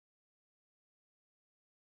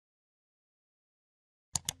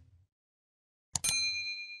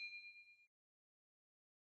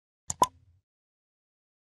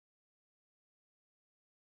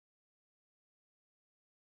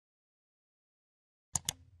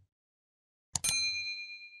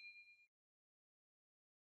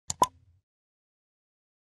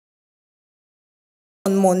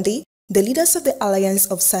Monday, the leaders of the Alliance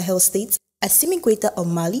of Sahel States, Assimi Goita of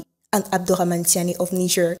Mali and Abdourahamane Tiani of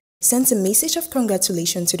Niger, sent a message of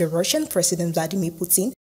congratulations to the Russian President Vladimir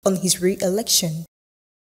Putin on his re-election.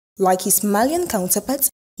 Like his Malian counterpart,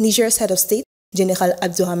 Niger's head of state, General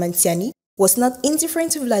Abdourahamane Tiani, was not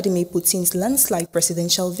indifferent to Vladimir Putin's landslide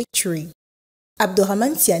presidential victory.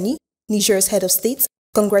 Abdourahamane Tiani, Niger's head of state,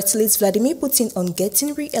 congratulates Vladimir Putin on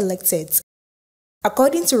getting re-elected.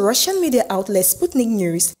 According to Russian media outlet Sputnik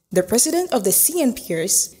News, the president of the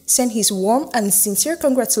CNPers sent his warm and sincere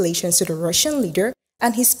congratulations to the Russian leader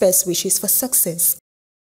and his best wishes for success.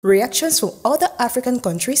 Reactions from other African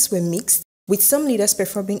countries were mixed, with some leaders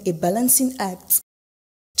performing a balancing act.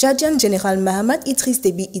 Chadian General Mahamat Idriss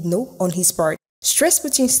Déby Itno, on his part, stressed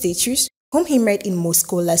Putin's status, whom he met in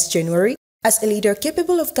Moscow last January, as a leader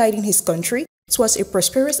capable of guiding his country towards a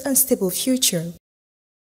prosperous and stable future.